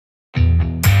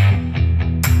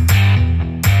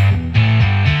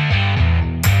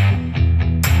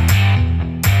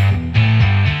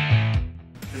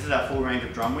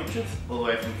drum winches, all the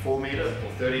way from 4 metre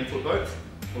or 13 foot boats,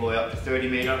 all the way up to 30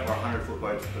 metre or 100 foot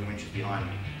boats with the winches behind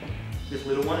me. This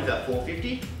little one is at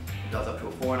 450, it does up to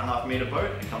a 4.5 metre boat,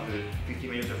 it comes with 50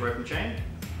 metres of rope and chain.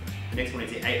 The next one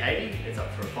is the 880, it's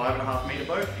up for a 5.5 metre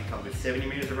boat, it comes with 70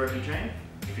 metres of rope and chain.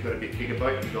 If you've got a bit bigger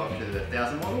boat, you go up to the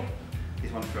 1000 model.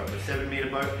 This one's for up to a 7 metre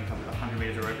boat, it comes with 100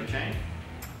 metres of rope and chain.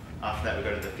 After that we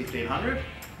go to the 1500.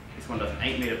 This one does an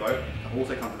 8 metre boat, it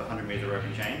also comes with 100 metres of rope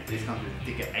and chain. This comes with a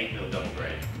thicker 8mm double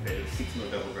braid compared to the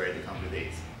 6mm double braid that comes with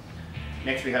these.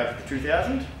 Next we have the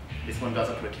 2000. This one does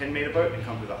up to a 10 metre boat and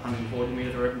comes with 140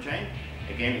 metres of rope and chain.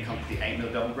 Again, it comes with the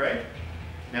 8mm double braid.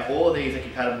 Now all of these are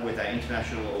compatible with our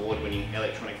international award-winning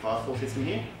electronic fast fall system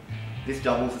here. This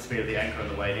doubles the speed of the anchor on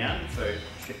the way down, so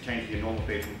it changes your normal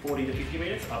speed from 40 to 50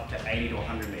 metres up to 80 to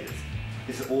 100 metres.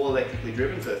 This is all electrically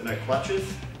driven, so there's no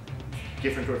clutches.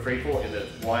 Different to a free fall is that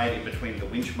it's wired in between the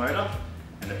winch motor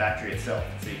and the battery itself.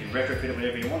 So you can retrofit it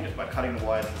whenever you want just by cutting the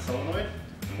wires to the solenoid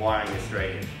and wiring it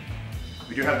straight in.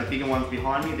 We do have the bigger ones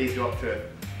behind me. These go up to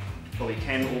probably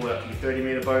 10 all the way up to 30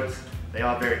 metre boats. They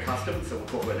are very custom, so we'll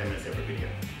talk about them in a separate video.